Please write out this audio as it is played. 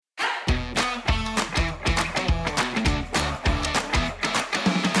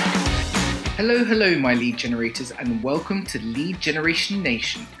Hello, my lead generators, and welcome to Lead Generation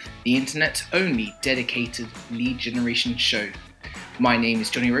Nation, the internet's only dedicated lead generation show. My name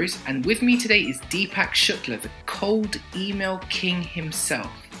is Johnny Rose, and with me today is Deepak Shukla, the cold email king himself.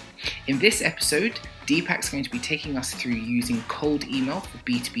 In this episode, Deepak's going to be taking us through using cold email for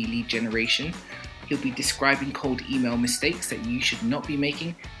B2B lead generation. He'll be describing cold email mistakes that you should not be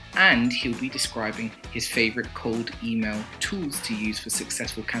making, and he'll be describing his favorite cold email tools to use for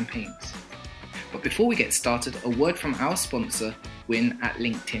successful campaigns. But before we get started, a word from our sponsor, Win at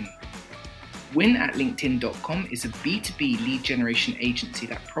LinkedIn. WinAtLinkedIn.com is a B2B lead generation agency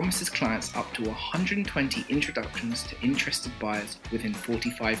that promises clients up to 120 introductions to interested buyers within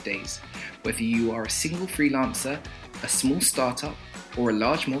 45 days. Whether you are a single freelancer, a small startup, or a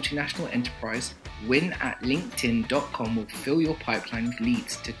large multinational enterprise, WinAtLinkedIn.com will fill your pipeline with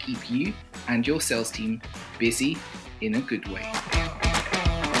leads to keep you and your sales team busy in a good way.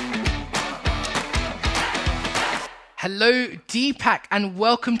 Hello, Deepak, and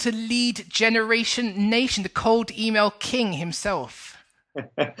welcome to Lead Generation Nation, the cold email king himself.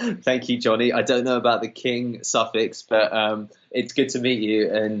 Thank you, Johnny. I don't know about the king suffix, but it's good to meet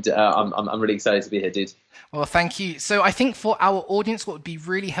you, and I'm really excited to be here, dude. Well, thank you. So I think for our audience, what would be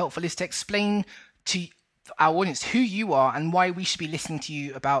really helpful is to explain to our audience who you are and why we should be listening to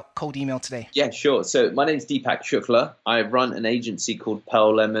you about cold email today. Yeah, sure. So my name's Deepak Shukla. I run an agency called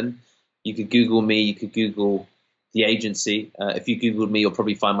Pearl Lemon. You could Google me. You could Google the agency. If you Googled me, you'll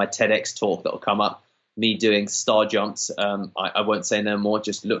probably find my TEDx talk that will come up, me doing star jumps. I won't say no more.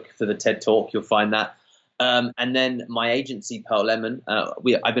 Just look for the TED talk. You'll find that. And then my agency, Pearl Lemon,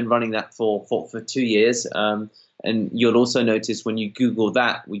 I've been running that for 2 years. And you'll also notice when you Google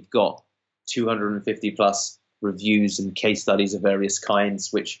that, we've got 250 plus reviews and case studies of various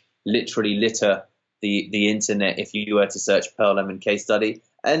kinds, which literally litter the internet if you were to search Pearl Lemon case study.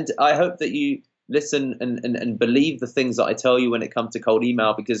 And I hope that you listen and believe the things that I tell you when it comes to cold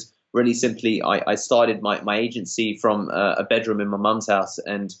email, because really simply, I started my agency from a bedroom in my mum's house,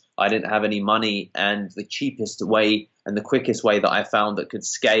 and I didn't have any money. And the cheapest way and the quickest way that I found that could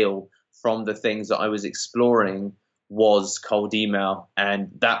scale from the things that I was exploring was cold email.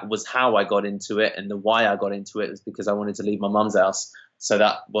 And that was how I got into it. And the why I got into it was because I wanted to leave my mum's house. So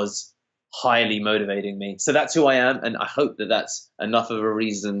that was highly motivating me. So that's who I am. And I hope that that's enough of a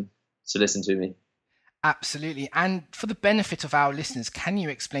reason to listen to me. Absolutely. And for the benefit of our listeners, can you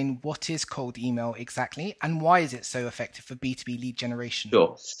explain what is cold email exactly and why is it so effective for B2B lead generation?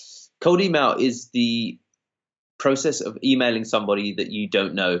 Sure. Cold email is the process of emailing somebody that you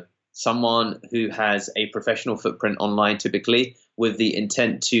don't know, someone who has a professional footprint online, typically with the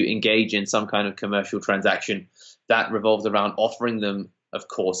intent to engage in some kind of commercial transaction that revolves around offering them, of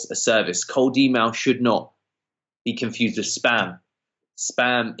course, a service. Cold email should not be confused with spam.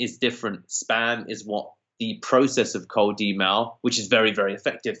 Spam is different. Spam is what the process of cold email, which is very, very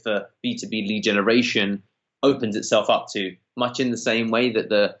effective for B2B lead generation, opens itself up to, much in the same way that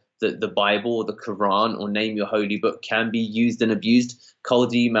the Bible or the Quran or name your holy book can be used and abused.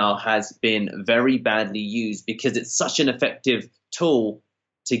 Cold email has been very badly used because it's such an effective tool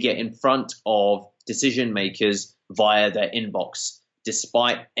to get in front of decision makers via their inbox.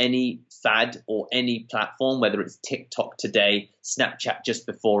 Despite any fad or any platform, whether it's TikTok today, Snapchat just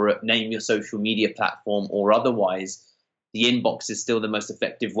before it, name your social media platform or otherwise, the inbox is still the most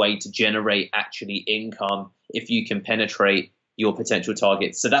effective way to generate actually income if you can penetrate your potential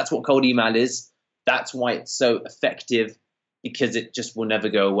targets. So that's what cold email is. That's why it's so effective, because it just will never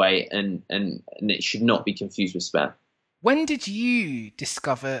go away, and it should not be confused with spam. When did you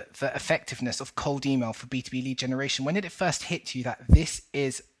discover the effectiveness of cold email for B2B lead generation? When did it first hit you that this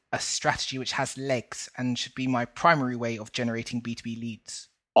is a strategy which has legs and should be my primary way of generating B2B leads?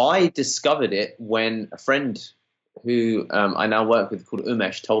 I discovered it when a friend who I now work with called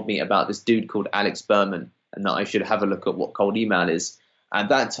Umesh told me about this dude called Alex Berman, and that I should have a look at what cold email is. At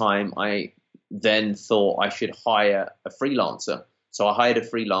that time, I then thought I should hire a freelancer. So I hired a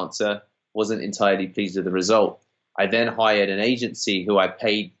freelancer, wasn't entirely pleased with the result. I then hired an agency who I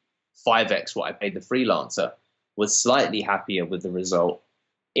paid 5x what I paid the freelancer, was slightly happier with the result.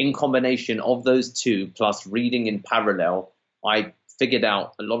 In combination of those two, plus reading in parallel, I figured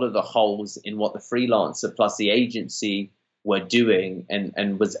out a lot of the holes in what the freelancer plus the agency were doing,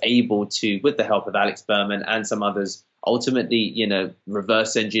 and was able to, with the help of Alex Berman and some others, ultimately,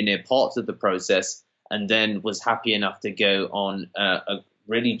 reverse engineer parts of the process, and then was happy enough to go on a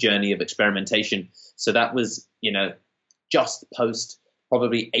really journey of experimentation. So that was, just post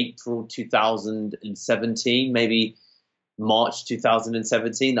probably April 2017, maybe March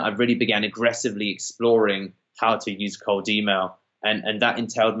 2017, that I really began aggressively exploring how to use cold email. And that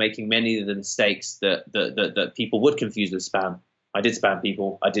entailed making many of the mistakes that people would confuse with spam. I did spam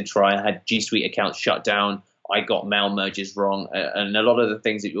people. I did try. I had G Suite accounts shut down. I got mail merges wrong, and a lot of the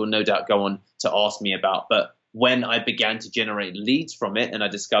things that you'll no doubt go on to ask me about. But when I began to generate leads from it, and I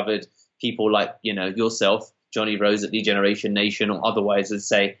discovered people like, yourself, Johnny Rose at Lead Generation Nation, or otherwise, would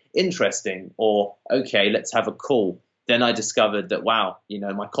say interesting, or okay, let's have a call. Then I discovered that, wow,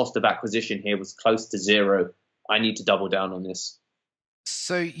 my cost of acquisition here was close to zero. I need to double down on this.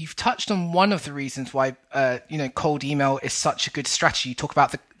 So you've touched on one of the reasons why, cold email is such a good strategy. You talk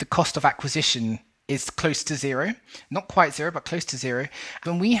about the cost of acquisition is close to zero, not quite zero, but close to zero.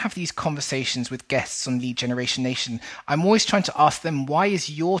 When we have these conversations with guests on Lead Generation Nation, I'm always trying to ask them, why is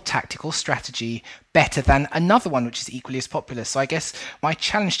your tactical strategy better than another one which is equally as popular? So I guess my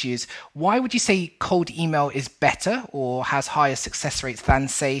challenge to you is, why would you say cold email is better or has higher success rates than,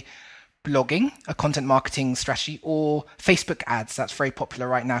 say, blogging, a content marketing strategy, or Facebook ads? That's very popular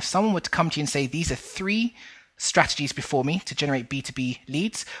right now. If someone were to come to you and say, these are 3 strategies before me to generate B2B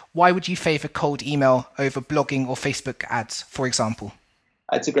leads, why would you favor cold email over blogging or Facebook ads, for example?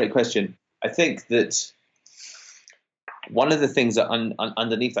 That's a great question. I think that one of the things that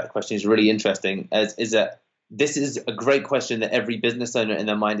underneath that question is really interesting is that this is a great question that every business owner in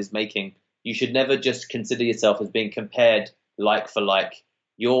their mind is making. You should never just consider yourself as being compared like for like.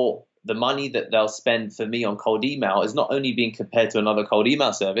 The money that they'll spend for me on cold email is not only being compared to another cold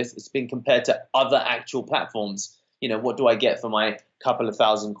email service, it's being compared to other actual platforms. What do I get for my couple of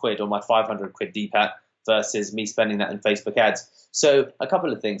 £1,000 or my 500 quid Deepak versus me spending that in Facebook ads? So a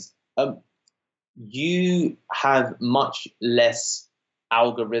couple of things. You have much less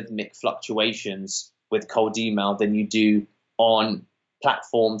algorithmic fluctuations with cold email than you do on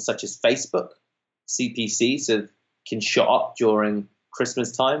platforms such as Facebook. CPCs can shot up during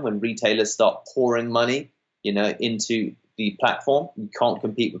Christmas time when retailers start pouring money, into the platform. You can't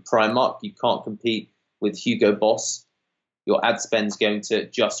compete with Primark. You can't compete with Hugo Boss. Your ad spend's going to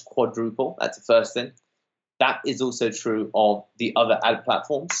just quadruple. That's the first thing. That is also true of the other ad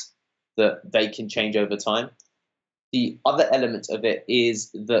platforms, that they can change over time. The other element of it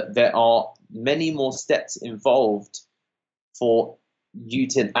is that there are many more steps involved for you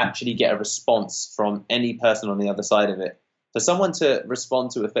to actually get a response from any person on the other side of it. For someone to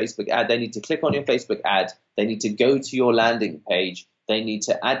respond to a Facebook ad, they need to click on your Facebook ad, they need to go to your landing page, they need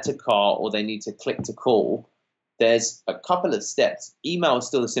to add to cart, or they need to click to call. There's a couple of steps. Email is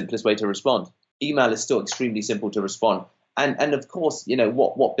still the simplest way to respond. Email is still extremely simple to respond. And of course,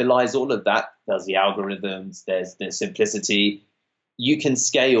 what belies all of that, there's the algorithms, there's the simplicity. You can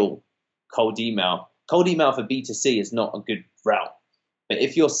scale cold email. Cold email for B2C is not a good route. But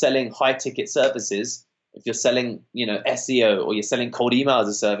if you're selling high ticket services, if you're selling, SEO, or you're selling cold email as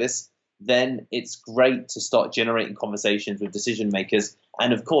a service, then it's great to start generating conversations with decision makers.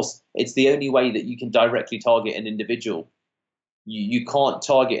 And of course, it's the only way that you can directly target an individual. You can't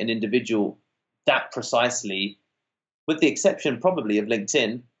target an individual that precisely, with the exception probably of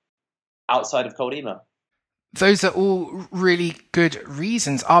LinkedIn, outside of cold email. Those are all really good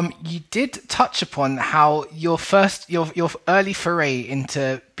reasons. You did touch upon how your early foray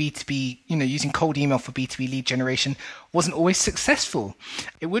into B2B, using cold email for B2B lead generation wasn't always successful.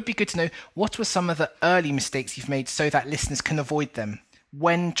 It would be good to know, what were some of the early mistakes you've made so that listeners can avoid them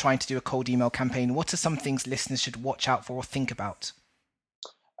when trying to do a cold email campaign? What are some things listeners should watch out for or think about?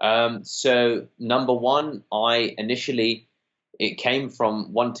 So number one, it came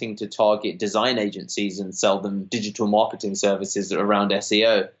from wanting to target design agencies and sell them digital marketing services around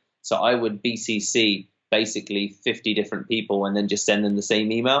SEO. So I would BCC basically 50 different people and then just send them the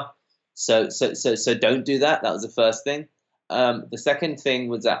same email. So don't do that. That was the first thing. The second thing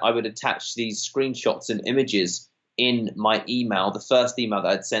was that I would attach these screenshots and images in my email, the first email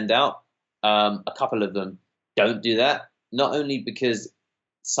that I'd send out. A couple of them. Don't do that. Not only because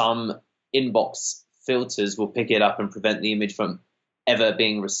some inbox filters will pick it up and prevent the image from ever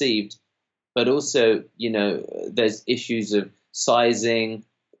being received, but also, there's issues of sizing,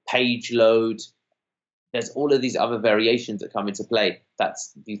 page load. There's all of these other variations that come into play.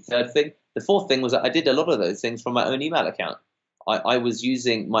 That's the third thing. The fourth thing was that I did a lot of those things from my own email account. I was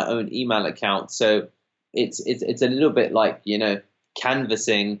using my own email account. So it's a little bit like,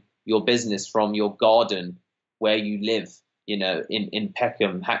 canvassing your business from your garden where you live, in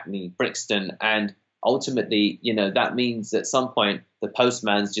Peckham, Hackney, Brixton, and ultimately, that means at some point the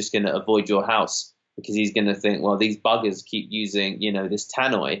postman's just going to avoid your house because he's going to think, well, these buggers keep using, this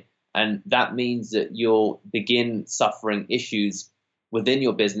tannoy. And that means that you'll begin suffering issues within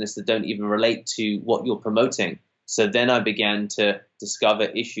your business that don't even relate to what you're promoting. So then I began to discover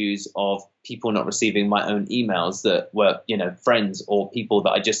issues of people not receiving my own emails that were, friends or people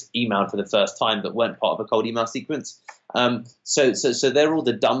that I just emailed for the first time that weren't part of a cold email sequence. So they're all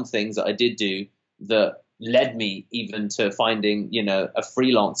the dumb things that I did do that led me even to finding, a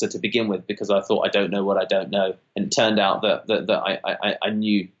freelancer to begin with, because I thought I don't know what I don't know. And it turned out that I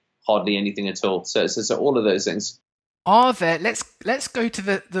knew hardly anything at all. So all of those things. Are there, let's go to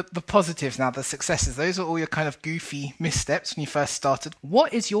the positives now, the successes. Those are all your kind of goofy missteps when you first started.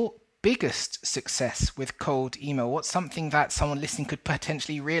 What is your biggest success with cold email? What's something that someone listening could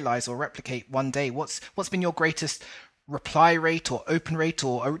potentially realize or replicate one day? What's been your greatest reply rate or open rate,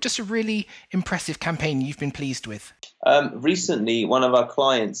 or just a really impressive campaign you've been pleased with? Recently, one of our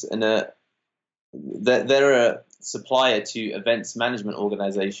clients, they're a supplier to events management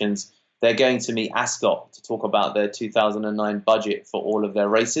organizations. They're going to meet Ascot to talk about their 2009 budget for all of their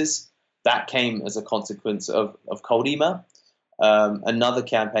races. That came as a consequence of cold email. Another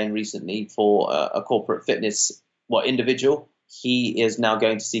campaign recently for a corporate fitness individual. He is now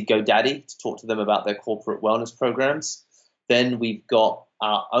going to see GoDaddy to talk to them about their corporate wellness programs. Then we've got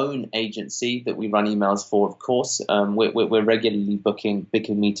our own agency that we run emails for, of course. We're regularly booking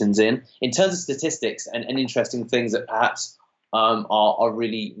meetings in. In terms of statistics and interesting things that perhaps are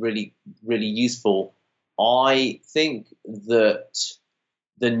really, really, really useful, I think that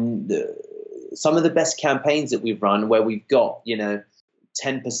some of the best campaigns that we've run, where we've got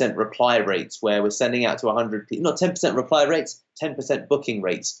 10% reply rates, where we're sending out to 100 people, not 10% reply rates, 10% booking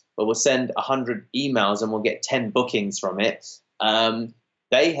rates, but we'll send 100 emails and we'll get 10 bookings from it.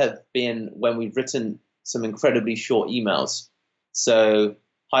 They have been when we've written some incredibly short emails. So,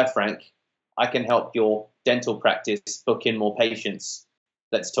 hi Frank, I can help your dental practice book in more patients.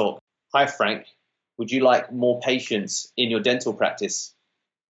 Let's talk. Hi Frank, would you like more patients in your dental practice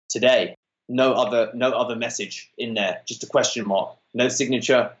today? No other message in there, just a question mark. No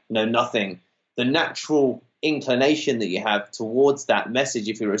signature, no nothing. The natural inclination that you have towards that message,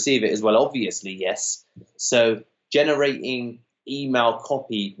 if you receive it, is, well, obviously yes. So generating email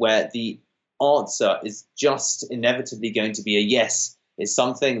copy where the answer is just inevitably going to be a yes is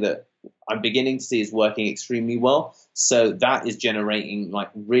something that I'm beginning to see is working extremely well. So that is generating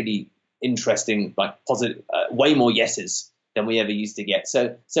really interesting, positive, way more yeses than we ever used to get.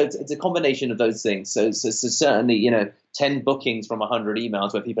 So it's a combination of those things. So certainly, 10 bookings from 100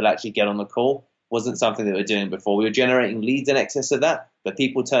 emails where people actually get on the call wasn't something that we were doing before. We were generating leads in excess of that, but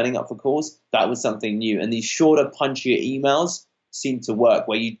people turning up for calls, that was something new. And these shorter, punchier emails seem to work,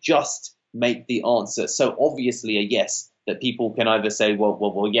 where you just make the answer so obviously a yes that people can either say,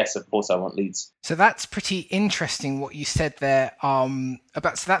 well, yes, of course I want leads. So that's pretty interesting what you said there. So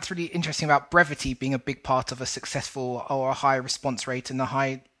that's really interesting about brevity being a big part of a successful or a high response rate and a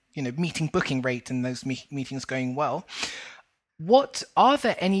high, meeting booking rate and those meetings going well. What are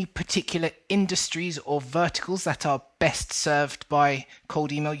there any particular industries or verticals that are best served by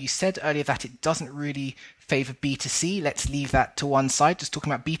cold email? You said earlier that it doesn't really favor B2C. Let's leave that to one side. Just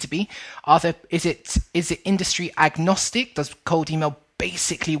talking about B2B. Is it industry agnostic? Does cold email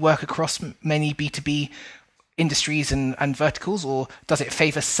basically work across many B2B industries and verticals, or does it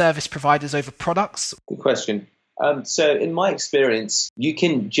favor service providers over products? Good question. So in my experience, you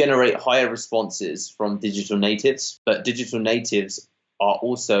can generate higher responses from digital natives, but digital natives are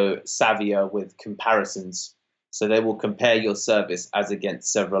also savvier with comparisons. So they will compare your service as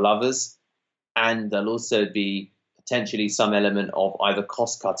against several others, and there'll also be potentially some element of either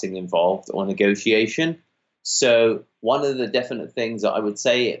cost cutting involved or negotiation. So one of the definite things that I would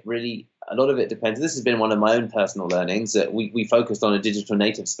say, a lot of it depends. This has been one of my own personal learnings, that we focused on a digital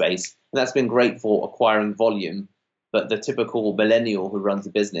native space, and that's been great for acquiring volume. But the typical millennial who runs a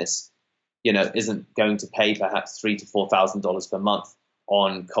business, isn't going to pay perhaps $3,000 to $4,000 per month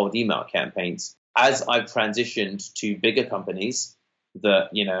on cold email campaigns. As I've transitioned to bigger companies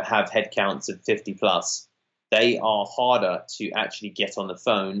that, have headcounts of 50 plus, they are harder to actually get on the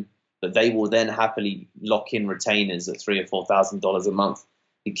phone, but they will then happily lock in retainers at $3,000 or $4,000 a month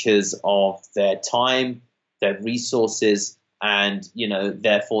because of their time, their resources, and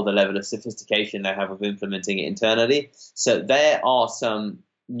therefore the level of sophistication they have of implementing it internally. So there are some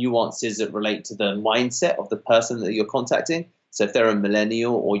nuances that relate to the mindset of the person that you're contacting. So if they're a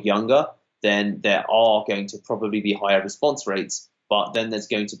millennial or younger, then there are going to probably be higher response rates, but then there's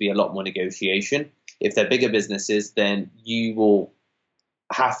going to be a lot more negotiation. If they're bigger businesses, then you will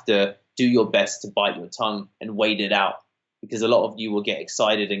have to do your best to bite your tongue and wait it out, because a lot of you will get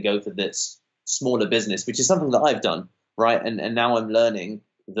excited and go for this smaller business, which is something that I've done. Right. And now I'm learning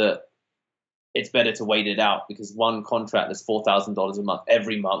that it's better to wait it out, because one contract is $4,000 a month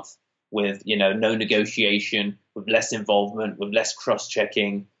every month with, no negotiation, with less involvement, with less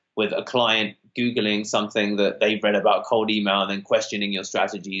cross-checking, with a client Googling something that they've read about cold email and then questioning your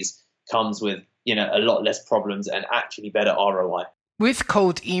strategies, comes with, a lot less problems and actually better ROI. With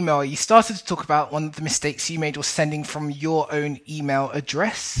cold email, you started to talk about one of the mistakes you made was sending from your own email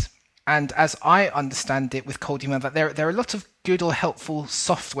address. And as I understand it with cold email, that there are a lot of good or helpful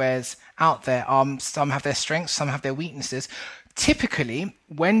softwares out there. Some have their strengths, some have their weaknesses. Typically,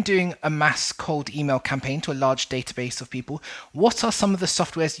 when doing a mass cold email campaign to a large database of people, what are some of the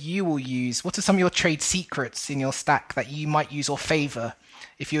softwares you will use? What are some of your trade secrets in your stack that you might use or favor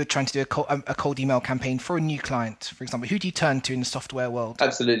if you're trying to do a cold email campaign for a new client, for example? Who do you turn to in the software world?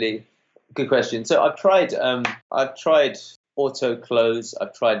 Absolutely. Good question. So I've tried AutoClose,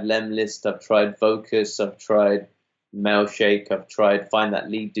 I've tried Lemlist, I've tried Vocus, I've tried Mailshake, I've tried Find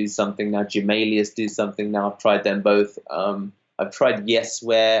That Lead Do Something now, Gmailius Do Something now. I've tried them both. I've tried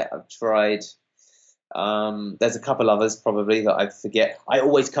Yesware. I've tried, there's a couple others probably that I forget. I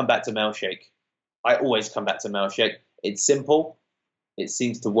always come back to Mailshake. It's simple. It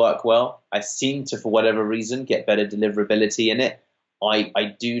seems to work well. I seem to, for whatever reason, get better deliverability in it.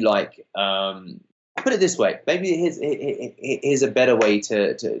 I do like, put it this way, maybe here's a better way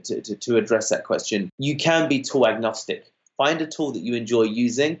to address that question. You can be tool agnostic. Find a tool that you enjoy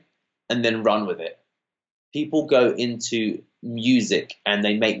using and then run with it. People go into music and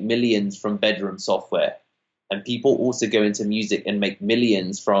they make millions from bedroom software. And people also go into music and make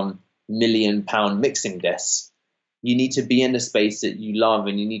millions from £1 million mixing desks. You need to be in a space that you love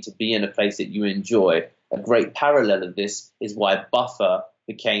and you need to be in a place that you enjoy. A great parallel of this is why Buffer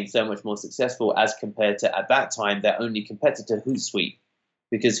became so much more successful as compared to, at that time, their only competitor, Hootsuite,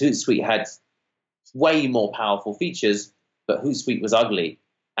 because Hootsuite had way more powerful features, but Hootsuite was ugly.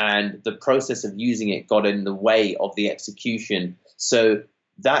 And the process of using it got in the way of the execution. So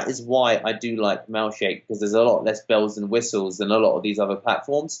that is why I do like Mailshake, because there's a lot less bells and whistles than a lot of these other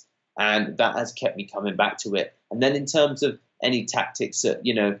platforms. And that has kept me coming back to it. And then in terms of any tactics that,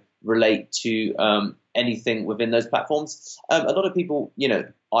 relate to anything within those platforms, a lot of people,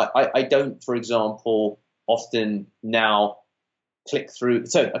 I don't, for example, often now click through.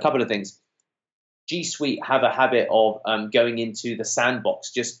 So a couple of things. G Suite have a habit of going into the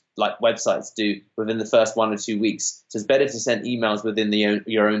sandbox, just like websites do, within the first 1 or 2 weeks. So it's better to send emails within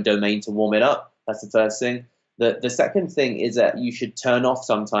your own domain to warm it up. That's the first thing. The second thing is that you should turn off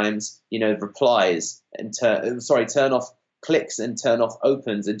sometimes, replies and turn off clicks and turn off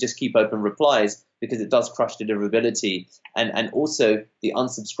opens and just keep open replies, because it does crush deliverability. And also the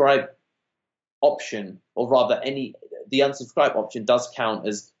unsubscribe option, or rather the unsubscribe option does count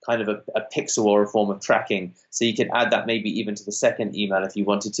as kind of a pixel or a form of tracking. So you can add that maybe even to the second email if you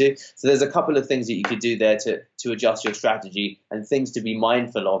wanted to. So there's a couple of things that you could do there to adjust your strategy, and things to be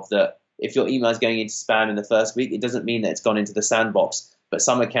mindful of, that if your email is going into spam in the first week, it doesn't mean that it's gone into the sandbox. But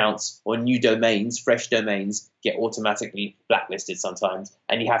some accounts or new domains, fresh domains, get automatically blacklisted sometimes,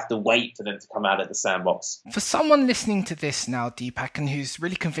 and you have to wait for them to come out of the sandbox. For someone listening to this now, Deepak, and who's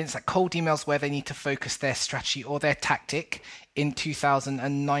really convinced that cold email is where they need to focus their strategy or their tactic in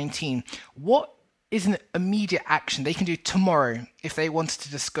 2019, what is an immediate action they can do tomorrow if they wanted to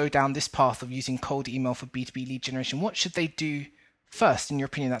just go down this path of using cold email for B2B lead generation? What should they do first? In your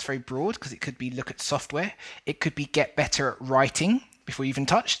opinion, that's very broad, because it could be look at software. It could be get better at writing before you even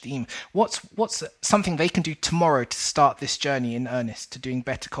touch the email. What's something they can do tomorrow to start this journey in earnest to doing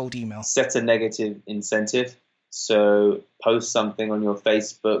better cold email? Set a negative incentive. So post something on your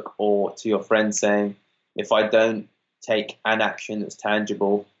Facebook or to your friends saying, if I don't take an action that's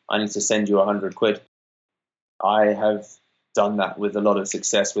tangible, I need to send you 100 quid. I have done that with a lot of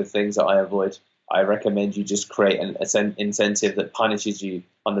success with things that I avoid. I recommend you just create an incentive that punishes you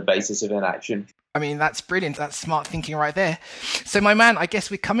on the basis of inaction. I mean, that's brilliant. That's smart thinking right there. So, my man, I guess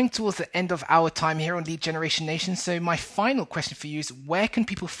we're coming towards the end of our time here on Lead Generation Nation. So my final question for you is, where can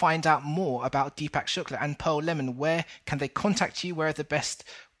people find out more about Deepak Shukla and Pearl Lemon? Where can they contact you? Where are the best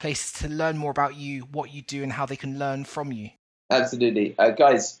places to learn more about you, what you do, and how they can learn from you? Absolutely.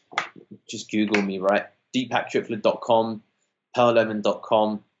 Guys, just Google me, right? deepakshukla.com,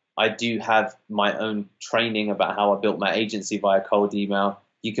 pearllemon.com. I do have my own training about how I built my agency via cold email.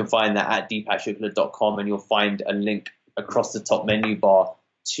 You can find that at deepakshukla.com, and you'll find a link across the top menu bar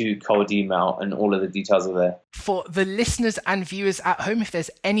to cold email, and all of the details are there. For the listeners and viewers at home, if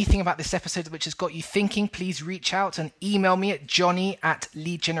there's anything about this episode which has got you thinking, please reach out and email me at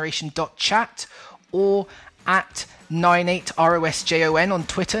johnny@leadgeneration.chat or at 98ROSJON on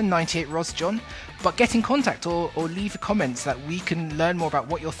Twitter, 98RosJohn. But get in contact or leave a comment so that we can learn more about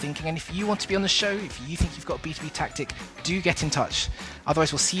what you're thinking. And if you want to be on the show, if you think you've got a B2B tactic, do get in touch.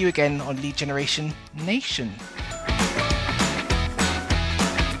 Otherwise, we'll see you again on Lead Generation Nation.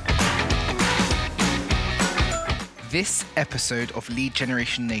 This episode of Lead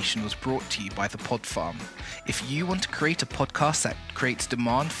Generation Nation was brought to you by The Pod Farm. If you want to create a podcast that creates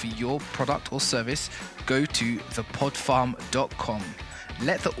demand for your product or service, go to thepodfarm.com.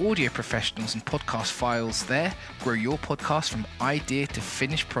 Let the audio professionals and podcast files there grow your podcast from idea to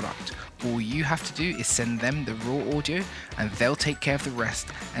finished product. All you have to do is send them the raw audio and they'll take care of the rest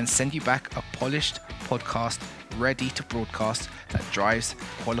and send you back a polished podcast ready to broadcast that drives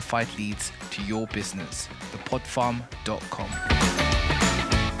qualified leads to your business. Thepodfarm.com.